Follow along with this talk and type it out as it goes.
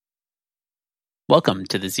Welcome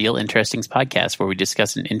to the Zeal Interestings podcast, where we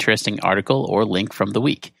discuss an interesting article or link from the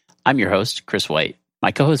week. I'm your host, Chris White.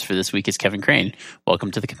 My co-host for this week is Kevin Crane.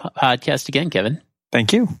 Welcome to the podcast again, Kevin.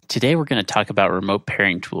 Thank you. Today, we're going to talk about remote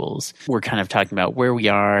pairing tools. We're kind of talking about where we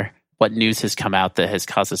are, what news has come out that has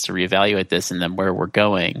caused us to reevaluate this, and then where we're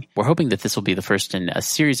going. We're hoping that this will be the first in a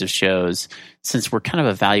series of shows, since we're kind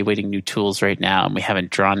of evaluating new tools right now, and we haven't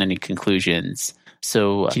drawn any conclusions.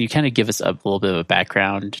 So can you kind of give us a little bit of a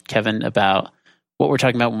background, Kevin, about what we're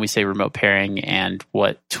talking about when we say remote pairing and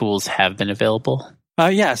what tools have been available?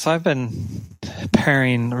 So I've been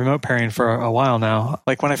remote pairing for a while now.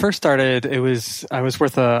 Like when I first started, I was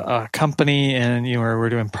with a company, and we're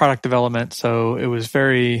doing product development. So it was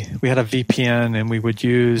we had a VPN, and we would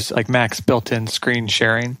use like Mac's built-in screen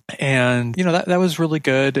sharing, and that was really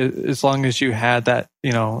good as long as you had that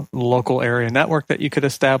local area network that you could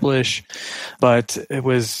establish. But it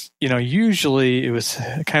was usually it was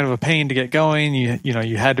kind of a pain to get going.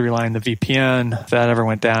 You had to rely on the VPN. If that ever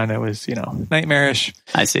went down, it was nightmarish.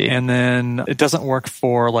 I see. And then it doesn't work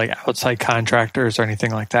for like outside contractors or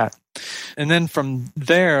anything like that. And then from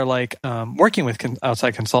there, working with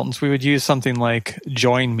outside consultants, we would use something like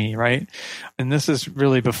Join Me, right? And this is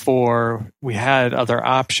really before we had other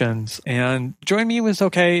options. And Join Me was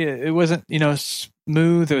okay. It wasn't,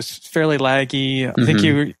 smooth. It was fairly laggy. I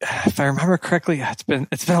think if I remember correctly, it's been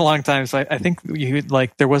a long time. So I think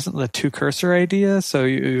there wasn't the two cursor idea. So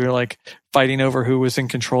you were like fighting over who was in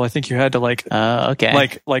control. I think you had to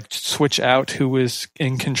switch out who was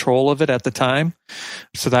in control of it at the time.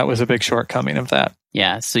 So that was a big shortcoming of that.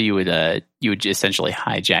 Yeah. So you would essentially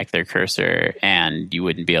hijack their cursor, and you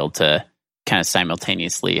wouldn't be able to kind of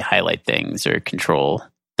simultaneously highlight things or control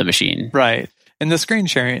the machine. Right. And the screen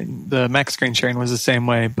sharing, the Mac screen sharing was the same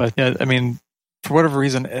way. But for whatever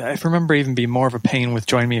reason, I remember even being more of a pain with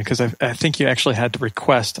Join Me, because I think you actually had to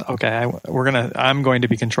request, okay, I'm going to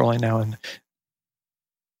be controlling now. And,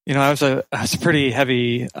 I was a pretty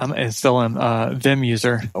heavy, I still am, Vim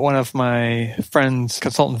user. One of my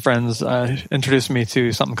consultant friends, introduced me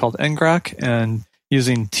to something called ngrok, and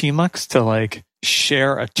using tmux to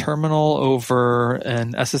share a terminal over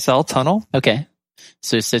an SSL tunnel. Okay.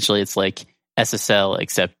 So essentially it's like SSL,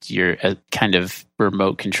 except you're kind of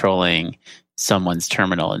remote controlling someone's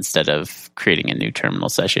terminal instead of creating a new terminal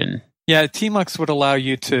session. Yeah, tmux would allow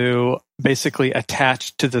you to basically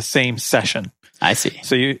attach to the same session. I see.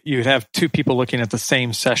 So you'd have two people looking at the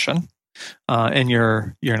same session in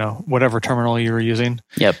your whatever terminal you were using.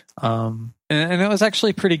 Yep. And it was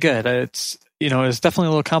actually pretty good. It's it was definitely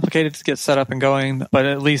a little complicated to get set up and going, but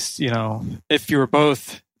at least if you were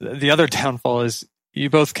both, the other downfall is you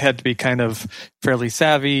both had to be kind of fairly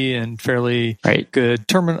savvy and fairly good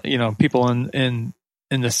terminal, people in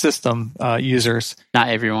the system, users. Not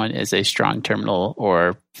everyone is a strong terminal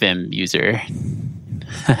or Vim user.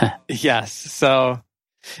 Yes. So,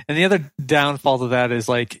 and the other downfall to that is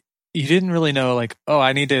you didn't really know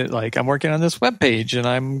I need to I'm working on this web page, and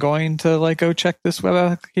I'm going to go check this web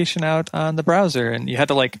application out on the browser, and you had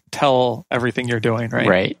to tell everything you're doing,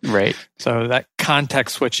 right? Right. So that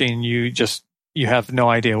context switching, you have no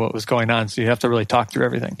idea what was going on, so you have to really talk through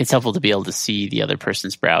everything. It's helpful to be able to see the other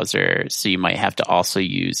person's browser, so you might have to also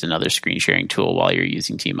use another screen sharing tool while you're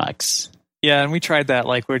using tmux. Yeah, and we tried that.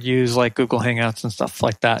 We'd use Google Hangouts and stuff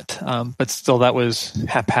like that, but still that was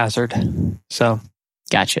haphazard. So,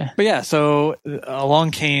 gotcha. But yeah, so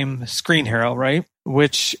along came Screen Hero, right?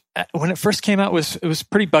 Which when it first came out it was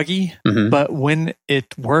pretty buggy, but when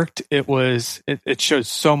it worked, it showed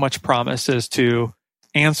so much promise as to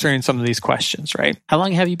answering some of these questions, right? How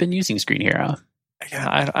long have you been using Screen Hero?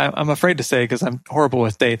 Yeah, I'm afraid to say, because I'm horrible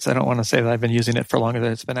with dates. I don't want to say that I've been using it for longer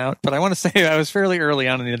than it's been out, but I want to say I was fairly early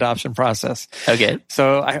on in the adoption process. Okay.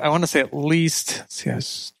 So I want to say at least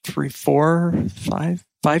 3, 4,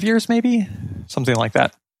 5 years, maybe, something like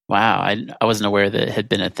that. Wow, I wasn't aware that it had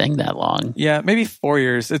been a thing that long. Yeah, maybe 4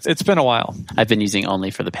 years. It's been a while. I've been using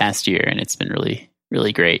only for the past year, and it's been really,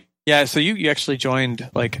 really great. Yeah, so you actually joined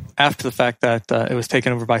after the fact that it was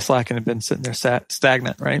taken over by Slack and had been sitting there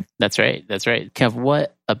stagnant, right? That's right. Kev,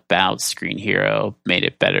 what about Screen Hero made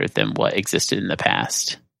it better than what existed in the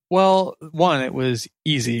past? Well, one, it was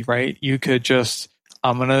easy, right? You could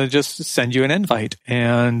I'm going to just send you an invite,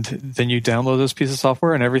 and then you download this piece of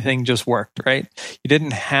software and everything just worked, right? You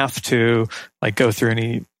didn't have to go through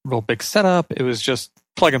any real big setup. It was just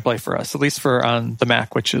plug and play for us, at least on the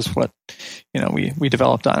Mac, which is what we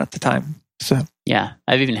developed on at the time. So Yeah,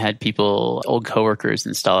 I've even had people, old coworkers,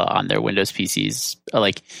 install it on their Windows PCs.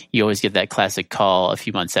 Like, you always get that classic call a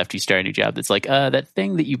few months after you start a new job that's like, that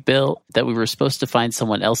thing that you built that we were supposed to find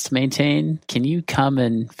someone else to maintain, can you come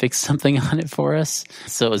and fix something on it for us?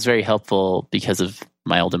 So it was very helpful because of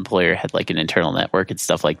my old employer had like an internal network and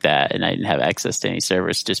stuff like that, and I didn't have access to any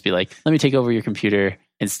servers. Just be like, let me take over your computer,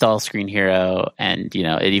 install Screen Hero, and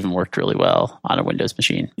it even worked really well on a Windows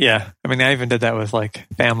machine. Yeah, I mean, I even did that with like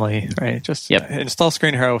family, right? Just install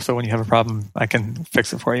Screen Hero, so when you have a problem, I can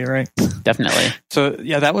fix it for you, right? Definitely. So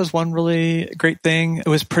yeah, that was one really great thing. It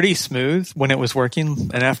was pretty smooth when it was working,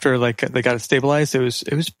 and after like they got it stabilized, it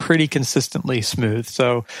was pretty consistently smooth.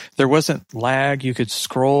 So there wasn't lag. You could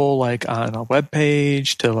scroll like on a web page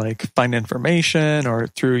to like find information or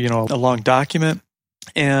through a long document.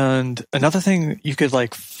 And another thing, you could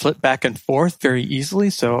like flip back and forth very easily.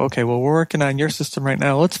 So, okay, well, we're working on your system right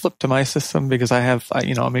now. Let's flip to my system because I have,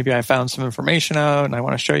 maybe I found some information out and I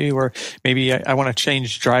want to show you, or maybe I want to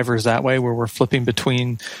change drivers that way where we're flipping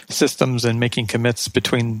between systems and making commits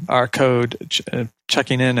between our code,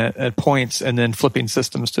 checking in at points and then flipping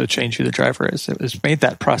systems to change who the driver is. It was made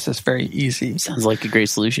that process very easy. Sounds like a great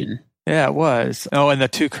solution. Yeah, it was. Oh, and the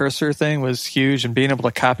two cursor thing was huge, and being able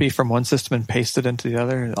to copy from one system and paste it into the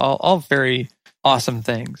other, all very awesome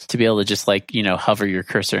things. To be able to just like, hover your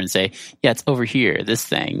cursor and say, yeah, it's over here, this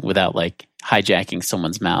thing, without like hijacking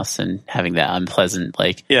someone's mouse and having that unpleasant,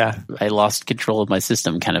 like, I lost control of my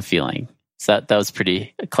system kind of feeling. So that was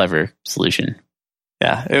pretty a clever solution.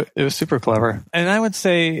 Yeah, it was super clever. And I would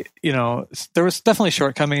say, there was definitely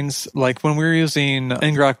shortcomings. Like when we were using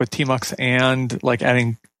ngrok with Tmux and like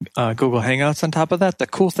adding Google Hangouts on top of that, the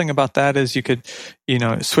cool thing about that is you could,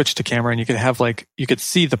 switch to camera and you could have like, you could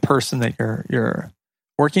see the person that you're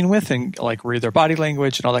working with and like read their body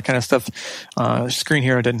language and all that kind of stuff. Screen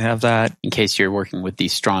Hero didn't have that. In case you're working with the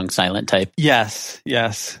strong silent type. Yes.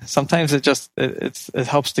 Sometimes it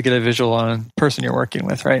helps to get a visual on the person you're working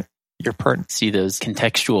with, right? Your part. See those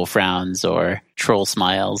contextual frowns or troll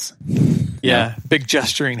smiles. Yeah, big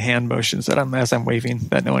gesturing hand motions as I'm waving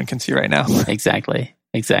that no one can see right now. Exactly.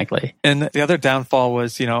 And the other downfall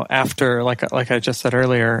was, after, like I just said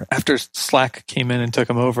earlier, after Slack came in and took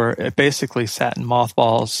them over, it basically sat in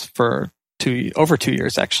mothballs for over 2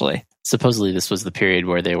 years, actually. Supposedly this was the period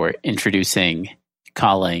where they were introducing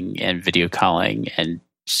calling and video calling and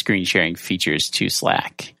screen sharing features to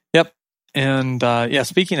Slack. And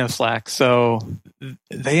speaking of Slack, so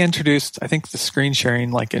they introduced, I think, the screen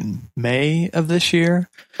sharing like in May of this year.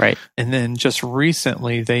 Right. And then just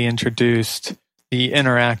recently they introduced the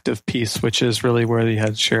interactive piece, which is really where they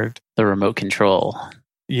had shared the remote control.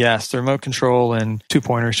 Yes, the remote control and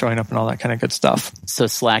 2-pointers showing up and all that kind of good stuff. So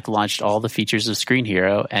Slack launched all the features of Screen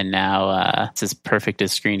Hero, and now it's as perfect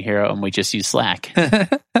as Screen Hero, and we just use Slack.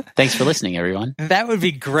 Thanks for listening, everyone. That would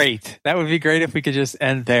be great. That would be great if we could just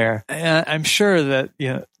end there. I'm sure that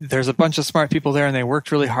there's a bunch of smart people there, and they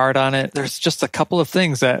worked really hard on it. There's just a couple of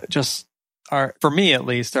things that just are, for me at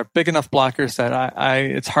least, are big enough blockers that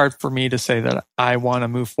it's hard for me to say that I want to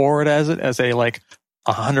move forward as a like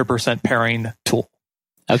 100% pairing tool.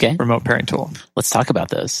 Okay. Remote pairing tool. Let's talk about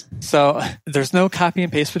those. So there's no copy and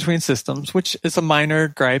paste between systems, which is a minor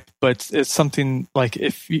gripe, but it's something like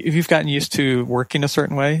if you've gotten used to working a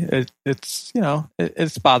certain way,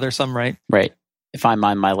 it's bothersome, right? Right. If I'm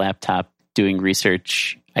on my laptop doing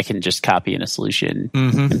research, I can just copy in a solution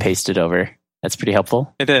and paste it over. That's pretty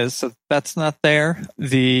helpful. It is. So that's not there.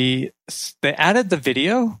 They added the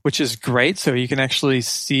video, which is great. So you can actually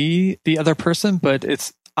see the other person, but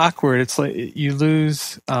it's awkward. It's like you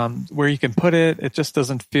lose where you can put it. It just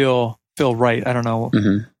doesn't feel right. I don't know.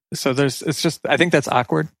 So I think that's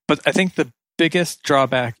awkward. But I think the biggest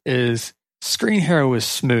drawback is Screen Hero is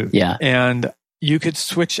smooth. Yeah. And you could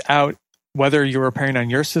switch out whether you were pairing on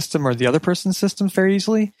your system or the other person's system very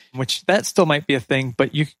easily, which that still might be a thing,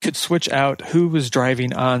 but you could switch out who was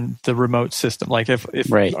driving on the remote system. Like if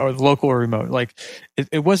right. Or local or remote, like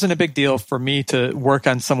it wasn't a big deal for me to work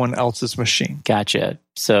on someone else's machine. Gotcha.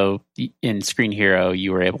 So in Screen Hero,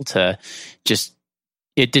 you were able to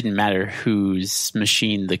it didn't matter whose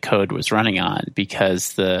machine the code was running on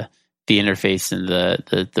because the interface and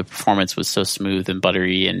the performance was so smooth and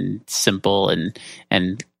buttery and simple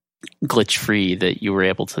and glitch free that you were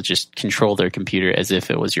able to just control their computer as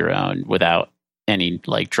if it was your own without any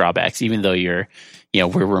like drawbacks, even though we're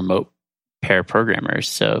remote pair programmers.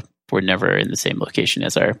 So we're never in the same location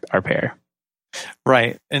as our pair.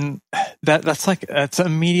 Right. And that's an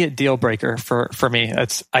immediate deal breaker for me.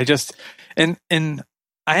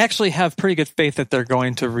 I actually have pretty good faith that they're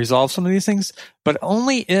going to resolve some of these things, but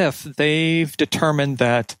only if they've determined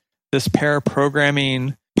that this pair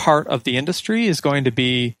programming part of the industry is going to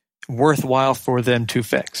be worthwhile for them to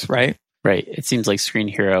fix, right? Right. It seems like Screen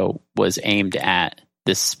Hero was aimed at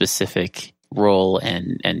this specific role,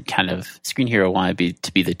 and kind of Screen Hero wanted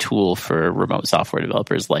to be the tool for remote software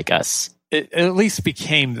developers like us. It at least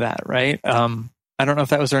became that, right? I don't know if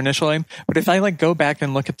that was their initial aim, but if I like go back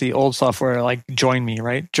and look at the old software, like Join Me,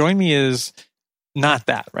 right? Join Me is not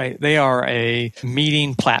that, right? They are a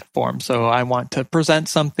meeting platform. So I want to present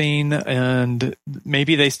something, and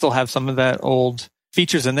maybe they still have some of that old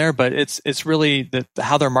features in there, but it's really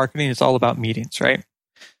how they're marketing is all about meetings, right?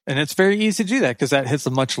 And it's very easy to do that because that hits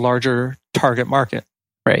a much larger target market.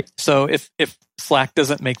 Right. So if Slack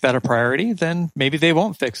doesn't make that a priority, then maybe they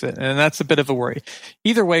won't fix it. And that's a bit of a worry.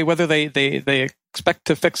 Either way, whether they expect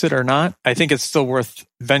to fix it or not, I think it's still worth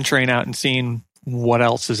venturing out and seeing what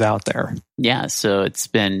else is out there. Yeah. So it's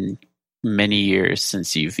been many years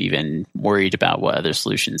since you've even worried about what other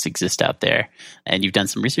solutions exist out there. And you've done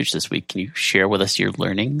some research this week. Can you share with us your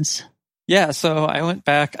learnings? Yeah, so I went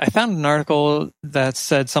back. I found an article that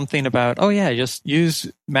said something about, just use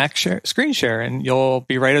Mac screen share and you'll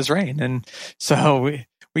be right as rain. And so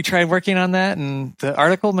we tried working on that, and the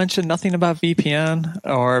article mentioned nothing about VPN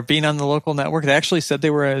or being on the local network. They actually said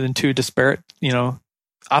they were in two disparate,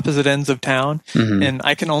 opposite ends of town. Mm-hmm. And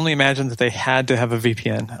I can only imagine that they had to have a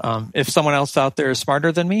VPN. If someone else out there is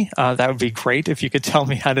smarter than me, that would be great. If you could tell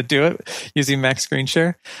me how to do it using Mac Screen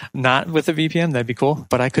Share, not with a VPN, that'd be cool.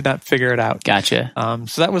 But I could not figure it out. Gotcha.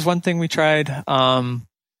 So that was one thing we tried. And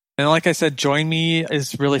like I said, Join Me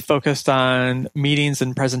is really focused on meetings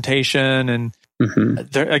and presentation. And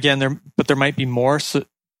there might be more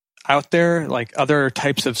out there, like other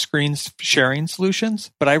types of screen sharing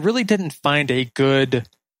solutions. But I really didn't find a good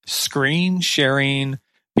screen sharing,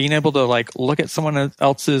 being able to like look at someone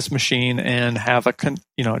else's machine and have a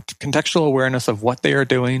contextual awareness of what they are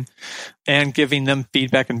doing and giving them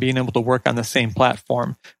feedback and being able to work on the same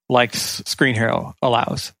platform like Screen Hero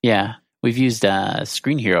allows. Yeah. We've used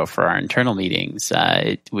Screen Hero for our internal meetings.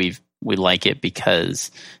 We like it because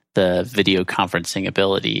the video conferencing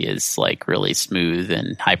ability is like really smooth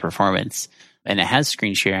and high performance, and it has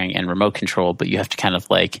screen sharing and remote control. But you have to kind of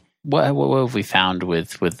like, what have we found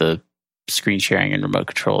with the screen sharing and remote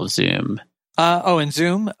control of Zoom? And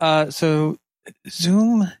Zoom. So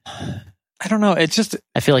Zoom, I don't know. It's just,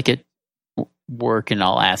 I feel like it work in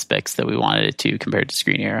all aspects that we wanted it to compared to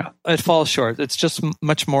Screen Hero. It falls short. It's just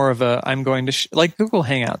much more of I'm going to like Google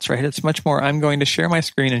Hangouts, right? It's much more I'm going to share my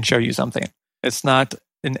screen and show you something. It's not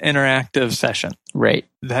an interactive session. Right.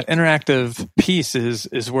 That interactive piece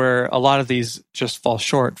is where a lot of these just fall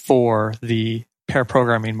short for the pair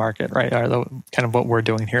programming market, right? Are kind of what we're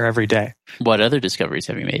doing here every day. What other discoveries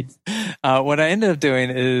have you made? What I ended up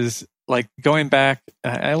doing is like going back.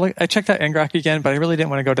 I checked out ngrok again, but I really didn't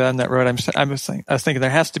want to go down that road. I was thinking there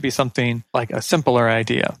has to be something like a simpler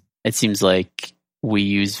idea. It seems like we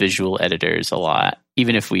use visual editors a lot,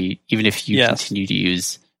 even if you continue to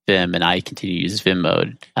use Vim and I continue to use Vim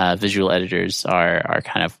mode. Visual editors are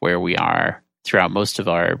kind of where we are throughout most of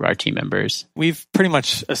our team members. We've pretty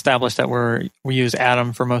much established that we use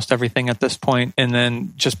Atom for most everything at this point, and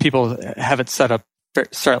then just people have it set up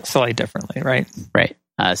slightly differently, right? Right.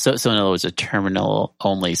 So in other words, a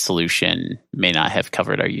terminal-only solution may not have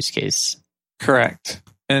covered our use case. Correct.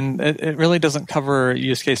 And it really doesn't cover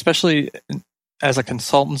use case, especially as a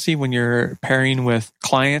consultancy when you're pairing with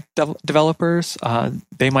client developers.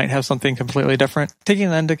 They might have something completely different. Taking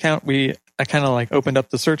that into account, I kind of like opened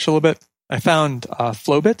up the search a little bit. I found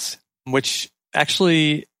Flowbits, which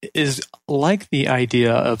actually is like the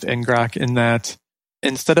idea of ngrok in that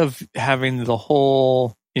instead of having the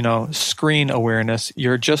whole screen awareness,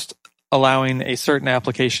 you're just allowing a certain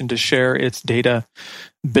application to share its data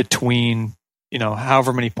between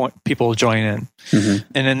however many people join in. Mm-hmm.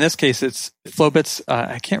 And in this case, it's Flowbits.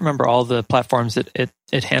 I can't remember all the platforms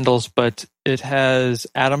it handles, but it has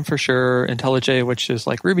Atom for sure, IntelliJ, which is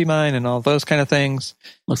like RubyMine and all those kind of things.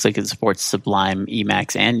 Looks like it supports Sublime,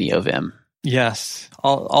 Emacs, and NeoVim. Yes,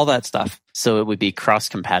 all that stuff. So it would be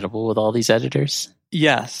cross-compatible with all these editors?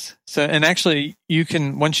 Yes. So, and actually, you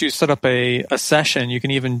can, once you set up a session, you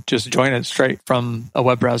can even just join it straight from a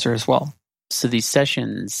web browser as well. So these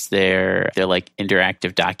sessions, they're like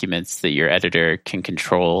interactive documents that your editor can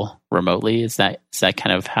control remotely. Is that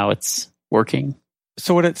kind of how it's working?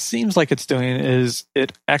 So what it seems like it's doing is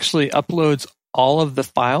it actually uploads all of the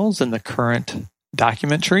files in the current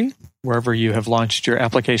document tree, wherever you have launched your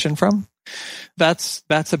application from. That's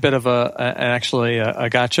a bit of a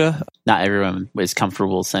gotcha. Not everyone is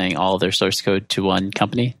comfortable saying all their source code to one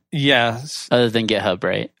company. Yes. Other than GitHub,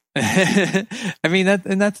 right? I mean,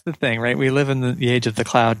 that's the thing, right? We live in the age of the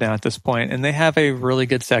cloud now at this point, and they have a really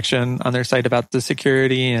good section on their site about the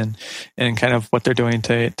security and kind of what they're doing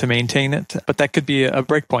to maintain it. But that could be a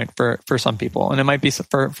breakpoint for some people, and it might be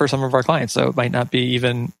for some of our clients. So it might not be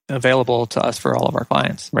even available to us for all of our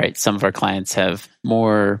clients. Right. Some of our clients have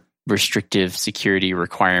more restrictive security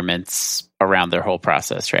requirements around their whole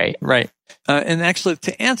process, right? Right. And actually,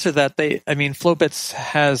 to answer that, Flowbits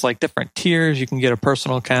has like different tiers. You can get a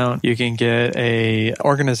personal account, you can get a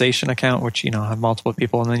organization account, which have multiple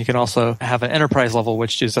people, and then you can also have an enterprise level,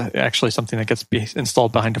 which is actually something that gets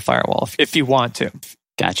installed behind a firewall if you want to.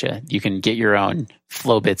 Gotcha. You can get your own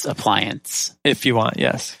Flowbits appliance if you want.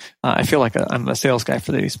 Yes, I feel like I'm a sales guy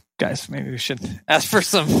for these guys. Maybe we should ask for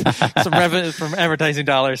some revenue from advertising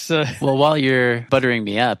dollars. Well, while you're buttering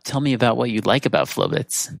me up, tell me about what you like about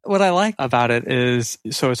Flowbits. What I like about it is,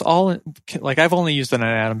 so it's all like, I've only used it on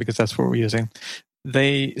Atom because that's what we're using.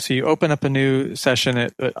 So you open up a new session,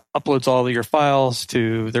 it uploads all of your files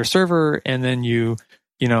to their server, and then you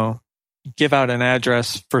give out an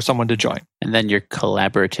address for someone to join. And then you're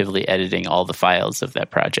collaboratively editing all the files of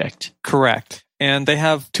that project. Correct. And they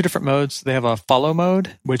have two different modes. They have a follow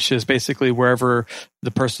mode, which is basically wherever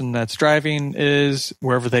the person that's driving is,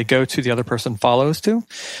 wherever they go to, the other person follows to.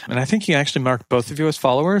 And I think you actually mark both of you as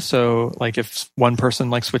followers. So like if one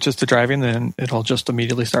person switches to driving, then it'll just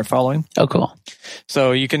immediately start following. Oh, cool.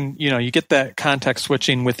 So you can, you get that context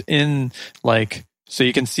switching within so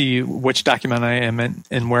you can see which document I am in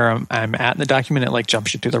and where I'm at in the document. It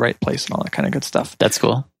jumps you to the right place and all that kind of good stuff. That's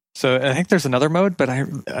cool. So I think there's another mode, but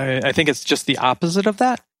I think it's just the opposite of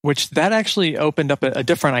that, which that actually opened up a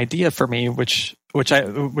different idea for me, which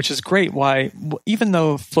is great. Why, even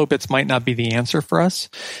though Flowbits might not be the answer for us,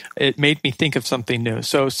 it made me think of something new.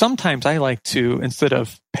 So sometimes I like to, instead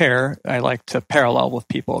of pair, I like to parallel with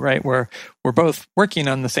people, right? Where we're both working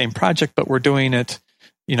on the same project, but we're doing it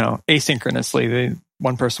asynchronously.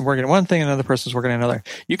 One person working on one thing, another person's working on another.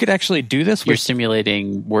 You could actually do this. You're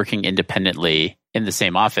simulating working independently in the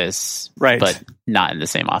same office, right? But not in the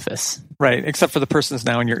same office, right? Except for the person's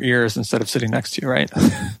now in your ears instead of sitting next to you, right?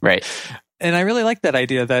 Right. And I really like that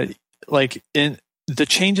idea that in the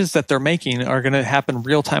changes that they're making are going to happen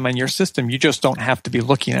real time on your system. You just don't have to be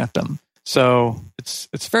looking at them. So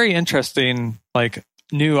it's very interesting,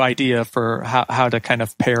 new idea for how to kind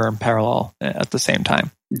of pair and parallel at the same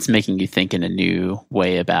time. It's making you think in a new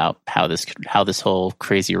way about how this whole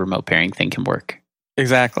crazy remote pairing thing can work.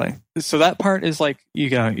 Exactly. So that part is you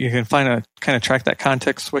can kind of track that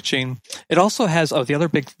context switching. It also has the other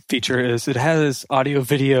big feature is it has audio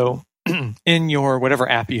video in your whatever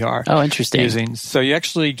app you are using. So you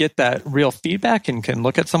actually get that real feedback and can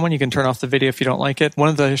look at someone. You can turn off the video if you don't like it. One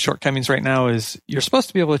of the shortcomings right now is you're supposed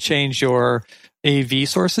to be able to change your AV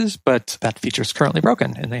sources, but that feature is currently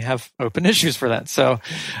broken and they have open issues for that. So,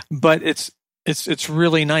 but it's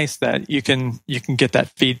really nice that you can get that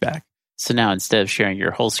feedback. So now instead of sharing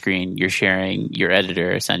your whole screen, you're sharing your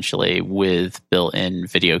editor essentially with built-in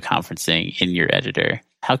video conferencing in your editor.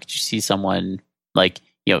 How could you see someone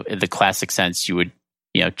in the classic sense, you would,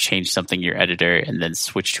 change something in your editor and then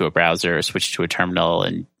switch to a browser or switch to a terminal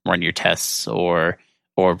and run your tests or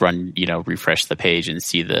run, refresh the page and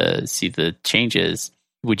see the changes.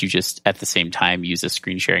 Would you just at the same time use a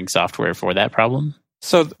screen sharing software for that problem?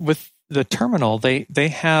 So with the terminal, they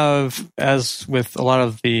have, as with a lot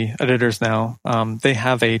of the editors now, they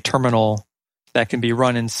have a terminal that can be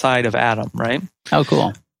run inside of Atom, right? Oh,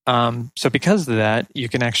 cool. So because of that, you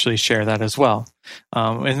can actually share that as well.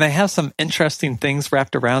 And they have some interesting things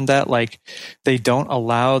wrapped around that, like they don't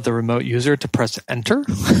allow the remote user to press enter.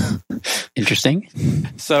 Interesting.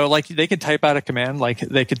 So they could type out a command,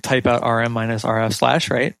 they could type out rm-rf/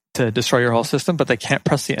 right, to destroy your whole system, but they can't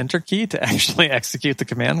press the enter key to actually execute the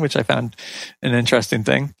command, which I found an interesting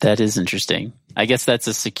thing. That is interesting. I guess that's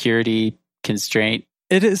a security constraint.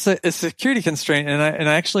 It is a security constraint, and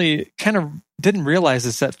I actually kind of didn't realize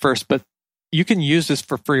this at first, but you can use this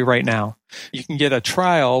for free right now. You can get a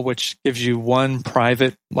trial, which gives you one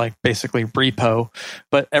private, basically repo,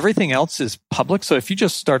 but everything else is public. So if you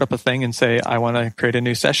just start up a thing and say, I want to create a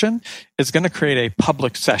new session, it's going to create a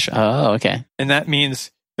public session. Oh, okay. And that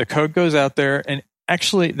means the code goes out there, and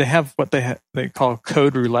actually they have what they call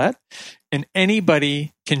code roulette, and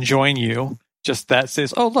anybody can join you. Just that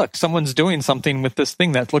says, oh, look, someone's doing something with this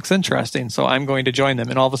thing that looks interesting, so I'm going to join them.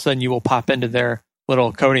 And all of a sudden, you will pop into their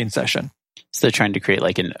little coding session. So they're trying to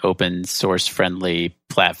create an open source friendly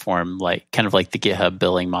platform, kind of like the GitHub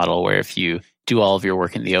billing model, where if you do all of your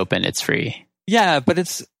work in the open, it's free. Yeah, but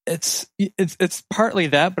it's partly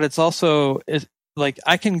that, but it's also like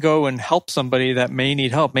I can go and help somebody that may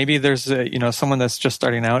need help. Maybe there's someone that's just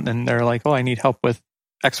starting out and they're like, oh, I need help with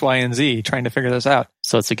X, Y, and Z, trying to figure this out.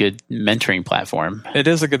 So it's a good mentoring platform. It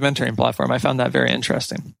is a good mentoring platform. I found that very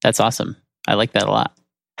interesting. That's awesome. I like that a lot.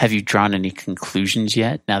 Have you drawn any conclusions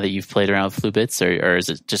yet now that you've played around with Fluebits, or is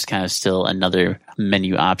it just kind of still another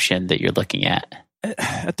menu option that you're looking at?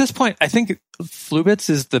 At this point, I think Fluebits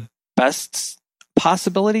is the best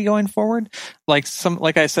possibility going forward. Like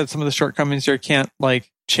I said, some of the shortcomings, you can't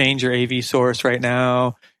like change your AV source right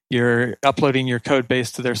now. You're uploading your code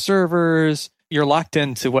base to their servers. You're locked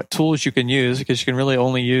into what tools you can use because you can really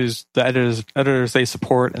only use the editors they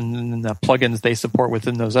support and then the plugins they support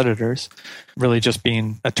within those editors, really just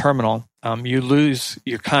being a terminal. You lose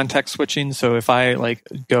your context switching. So if I like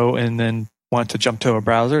go and then want to jump to a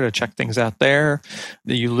browser to check things out there,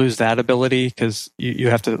 you lose that ability because you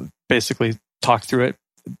have to basically talk through it.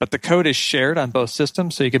 But the code is shared on both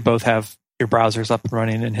systems, so you could both have your browsers up and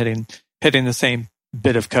running and hitting the same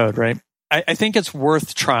bit of code, right? I think it's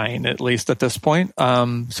worth trying, at least at this point.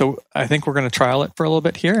 So I think we're going to trial it for a little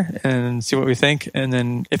bit here and see what we think. And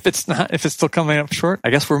then if it's still coming up short, I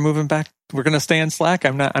guess we're moving back. We're going to stay in Slack.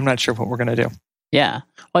 I'm not sure what we're going to do. Yeah.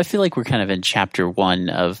 Well, I feel like we're kind of in chapter 1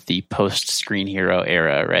 of the post Screen Hero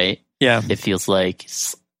era, right? Yeah. It feels like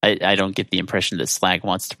I don't get the impression that Slack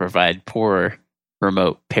wants to provide poor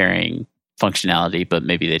remote pairing functionality, but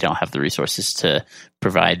maybe they don't have the resources to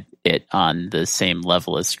provide it on the same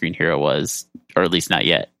level as Screen Hero was, or at least not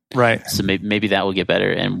yet. Right. So maybe that will get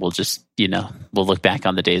better, and we'll just we'll look back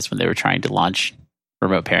on the days when they were trying to launch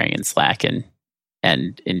remote pairing in Slack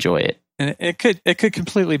and enjoy it. And it could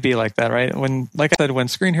completely be like that, right? Like I said, when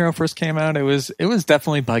Screen Hero first came out, it was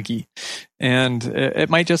definitely buggy, and it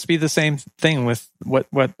might just be the same thing with what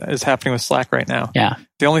is happening with Slack right now. Yeah.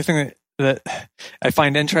 The only thing that I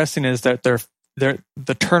find interesting is that the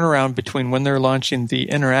turnaround between when they're launching the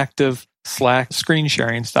interactive Slack screen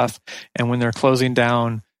sharing stuff and when they're closing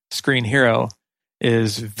down Screen Hero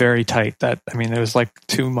is very tight. It was like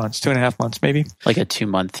 2 months, 2.5 months, maybe. Like a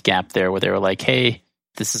 2-month gap there where they were like, hey,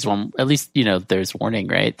 this is one, at least, there's warning,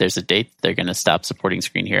 right? There's a date they're going to stop supporting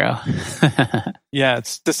Screen Hero. Yeah,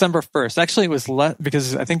 it's December 1st. Actually, it was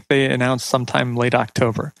because I think they announced sometime late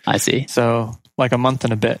October. I see. So like a month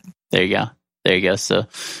and a bit. There you go. So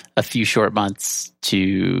a few short months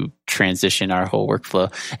to transition our whole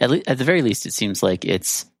workflow. At the very least, it seems like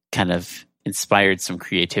it's kind of inspired some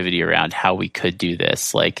creativity around how we could do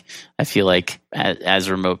this. Like, I feel like as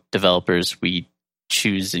remote developers, we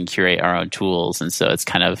choose and curate our own tools. And so it's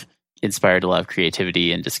kind of inspired a lot of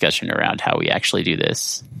creativity and discussion around how we actually do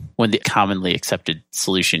this when the commonly accepted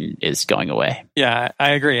solution is going away. Yeah,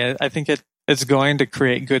 I agree. I think it's going to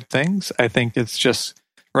create good things. I think it's just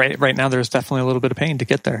right now there's definitely a little bit of pain to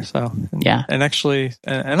get there. So yeah, and actually,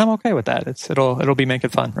 and I'm okay with that. It'll be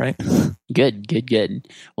making fun, right? Good.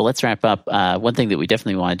 Well, let's wrap up. One thing that we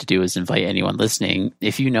definitely wanted to do is invite anyone listening.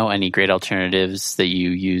 If you know any great alternatives that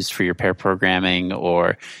you use for your pair programming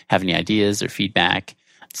or have any ideas or feedback,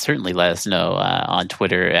 certainly let us know on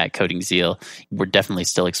Twitter at Coding Zeal. We're definitely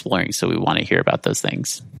still exploring, so we want to hear about those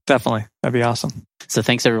things. Definitely. That'd be awesome. So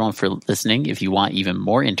thanks everyone for listening. If you want even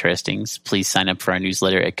more interestings, please sign up for our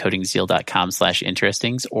newsletter at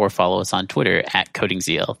codingzeal.com/interestings or follow us on Twitter at Coding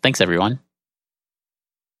Zeal. Thanks everyone.